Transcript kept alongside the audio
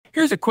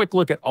Here's a quick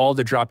look at all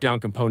the drop-down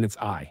components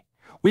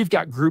We've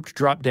got grouped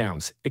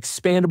drop-downs,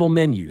 expandable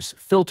menus,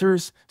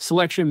 filters,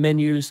 selection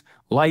menus,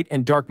 light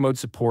and dark mode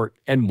support,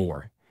 and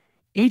more.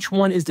 Each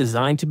one is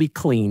designed to be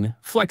clean,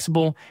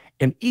 flexible,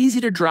 and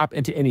easy to drop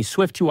into any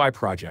SwiftUI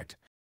project.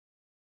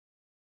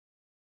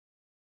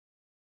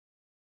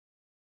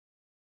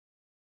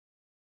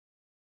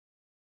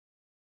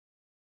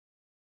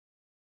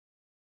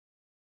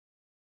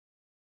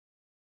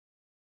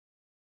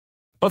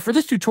 But for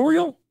this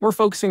tutorial, we're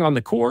focusing on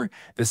the core,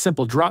 the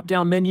simple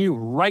drop-down menu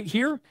right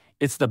here.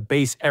 It's the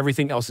base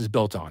everything else is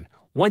built on.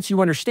 Once you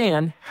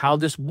understand how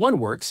this one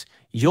works,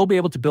 you'll be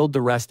able to build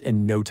the rest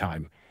in no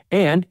time.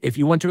 And if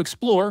you want to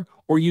explore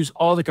or use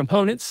all the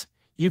components,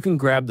 you can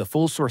grab the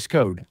full source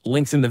code,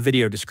 links in the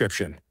video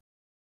description.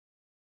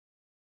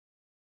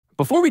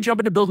 Before we jump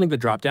into building the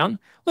dropdown,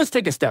 let's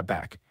take a step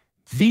back.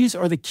 These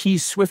are the key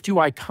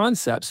SwiftUI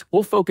concepts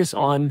we'll focus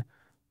on: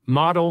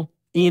 model,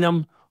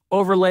 enum,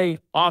 overlay,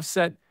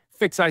 offset,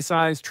 fixed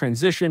size,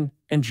 transition,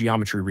 and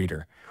geometry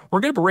reader. We're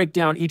going to break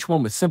down each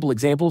one with simple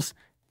examples,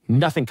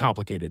 nothing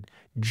complicated,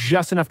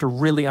 just enough to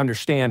really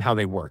understand how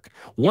they work.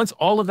 Once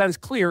all of that is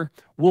clear,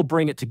 we'll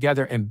bring it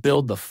together and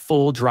build the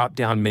full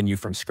drop-down menu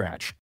from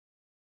scratch.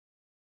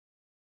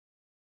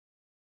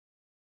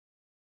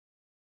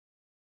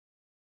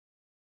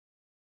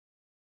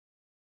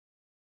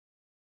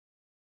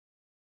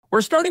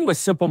 We're starting with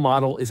simple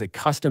model is a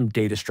custom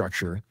data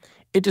structure.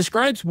 It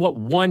describes what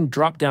one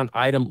drop-down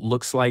item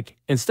looks like.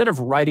 Instead of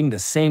writing the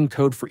same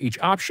code for each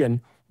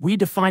option, we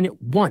define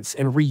it once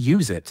and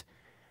reuse it.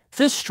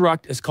 This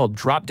struct is called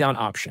drop-down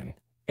option,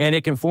 and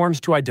it conforms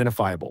to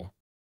identifiable.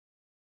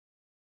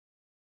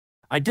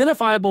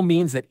 Identifiable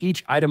means that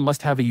each item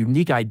must have a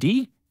unique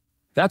ID.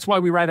 That's why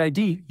we write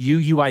ID,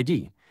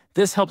 UUID.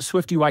 This helps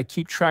SwiftUI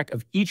keep track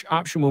of each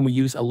option when we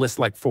use a list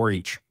like for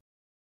each.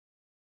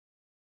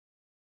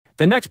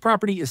 The next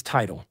property is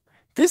title.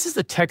 This is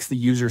the text the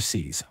user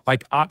sees,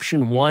 like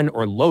option 1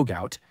 or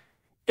logout.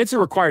 It's a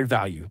required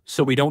value,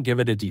 so we don't give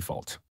it a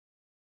default.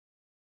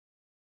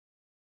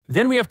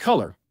 Then we have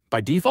color.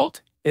 By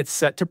default, it's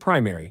set to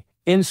primary.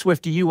 In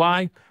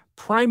SwiftUI,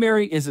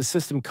 primary is a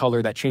system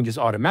color that changes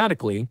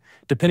automatically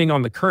depending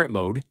on the current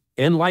mode.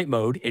 In light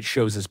mode, it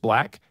shows as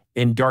black.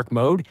 In dark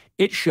mode,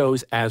 it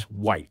shows as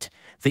white.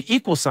 The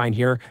equal sign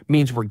here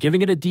means we're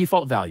giving it a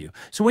default value.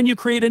 So when you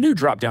create a new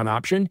drop-down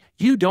option,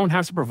 you don't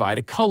have to provide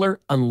a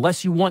color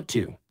unless you want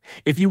to.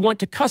 If you want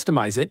to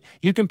customize it,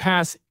 you can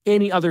pass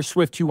any other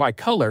SwiftUI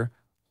color,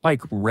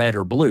 like red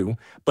or blue.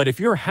 But if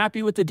you're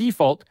happy with the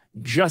default,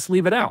 just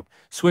leave it out.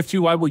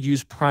 SwiftUI will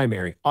use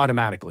primary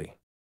automatically.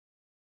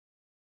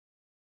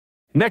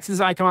 Next is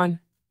icon.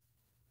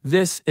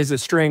 This is a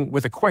string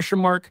with a question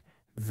mark.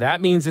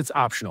 That means it's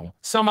optional.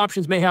 Some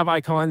options may have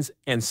icons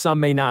and some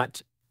may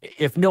not.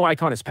 If no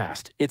icon is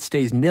passed, it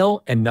stays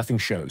nil and nothing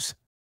shows.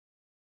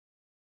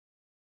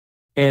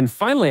 And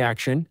finally,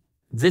 action.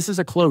 This is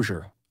a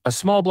closure, a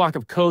small block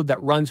of code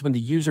that runs when the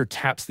user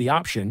taps the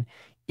option.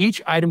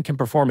 Each item can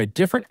perform a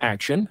different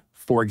action.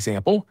 For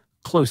example,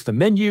 close the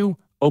menu,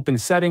 open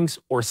settings,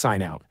 or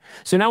sign out.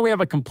 So now we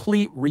have a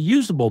complete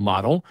reusable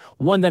model,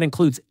 one that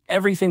includes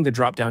everything the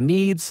dropdown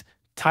needs: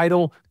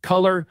 title,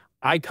 color,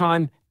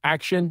 icon,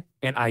 action,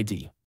 and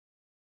ID.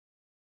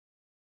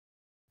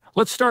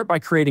 Let's start by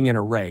creating an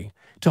array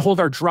to hold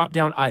our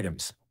drop-down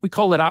items. We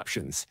call it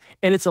options,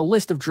 and it's a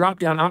list of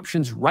drop-down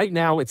options. Right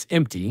now it's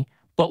empty,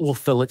 but we'll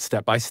fill it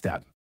step by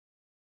step.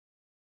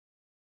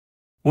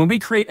 When we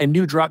create a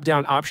new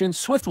drop-down option,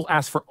 Swift will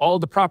ask for all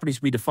the properties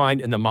we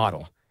defined in the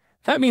model.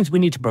 That means we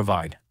need to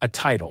provide a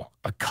title,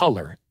 a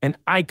color, an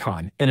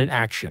icon, and an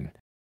action.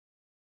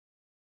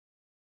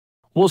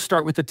 We'll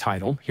start with the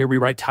title. Here we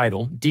write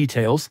title,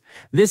 details.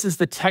 This is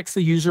the text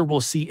the user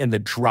will see in the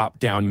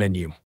drop-down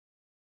menu.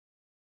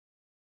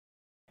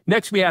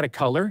 Next, we add a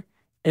color.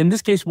 In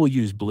this case, we'll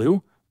use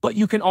blue, but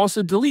you can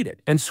also delete it,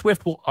 and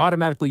Swift will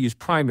automatically use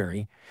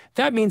primary.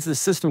 That means the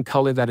system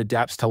color that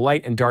adapts to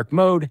light and dark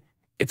mode.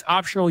 It's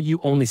optional. You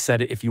only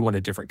set it if you want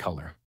a different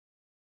color.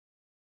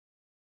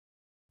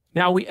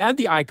 Now we add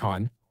the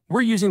icon.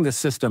 We're using the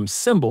system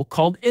symbol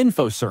called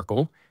info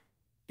circle.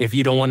 If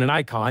you don't want an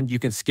icon, you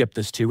can skip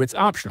this too. It's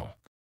optional.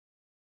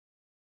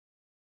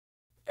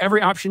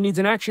 Every option needs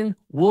an action.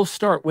 We'll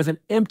start with an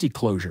empty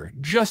closure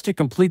just to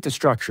complete the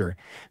structure.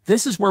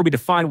 This is where we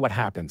define what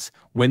happens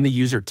when the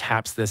user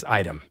taps this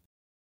item.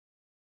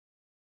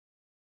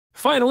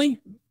 Finally,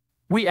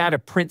 we add a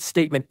print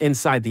statement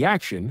inside the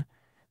action.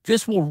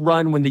 This will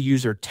run when the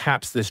user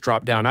taps this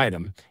drop-down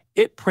item.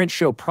 It prints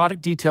show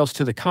product details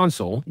to the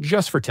console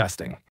just for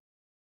testing.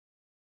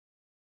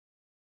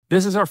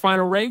 This is our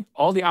final array.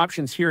 All the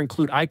options here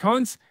include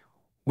icons.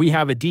 We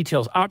have a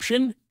details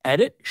option,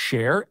 edit,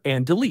 share,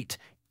 and delete.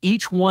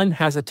 Each one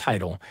has a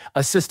title,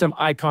 a system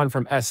icon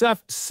from SF,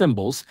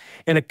 symbols,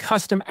 and a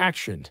custom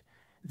action.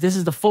 This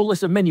is the full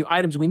list of menu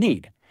items we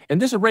need. And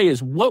this array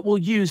is what we'll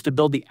use to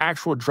build the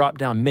actual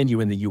drop-down menu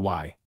in the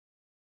UI.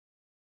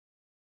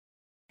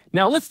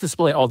 Now let's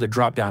display all the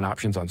drop-down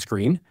options on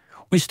screen.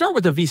 We start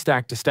with a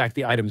VStack to stack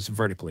the items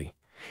vertically.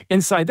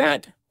 Inside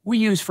that, we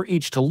use for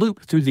each to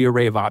loop through the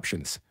array of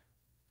options.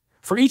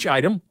 For each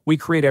item, we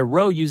create a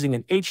row using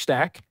an H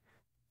stack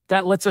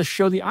that lets us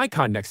show the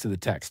icon next to the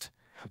text.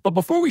 But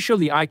before we show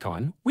the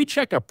icon, we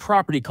check a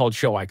property called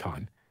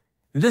showIcon.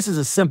 This is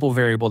a simple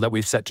variable that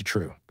we've set to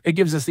true. It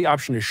gives us the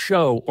option to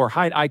show or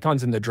hide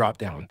icons in the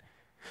dropdown.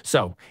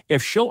 So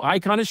if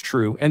showIcon is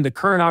true and the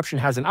current option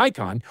has an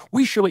icon,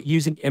 we show it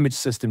using image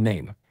system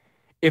name.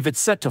 If it's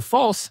set to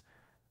false,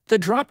 the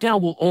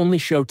dropdown will only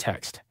show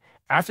text.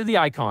 After the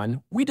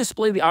icon, we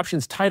display the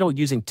option's title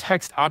using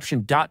text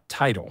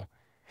option.title.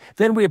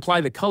 Then we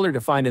apply the color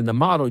defined in the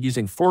model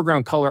using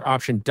foreground color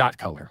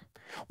option.color.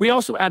 We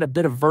also add a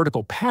bit of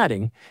vertical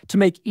padding to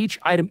make each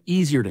item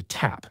easier to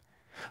tap.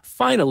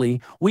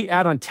 Finally, we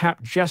add on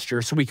tap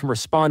gesture so we can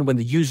respond when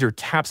the user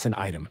taps an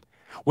item.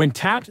 When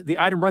tapped, the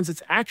item runs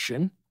its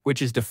action,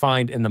 which is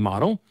defined in the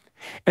model,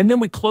 and then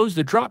we close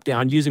the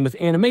dropdown using with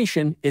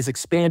animation is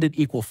expanded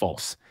equal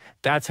false.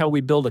 That's how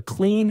we build a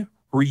clean,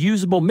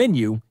 reusable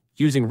menu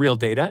using real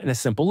data and a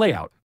simple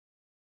layout.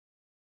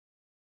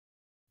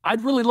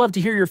 I'd really love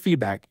to hear your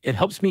feedback. It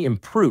helps me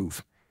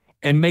improve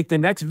and make the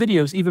next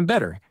videos even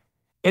better.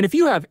 And if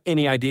you have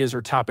any ideas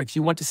or topics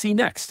you want to see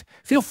next,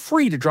 feel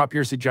free to drop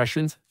your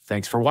suggestions.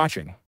 Thanks for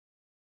watching.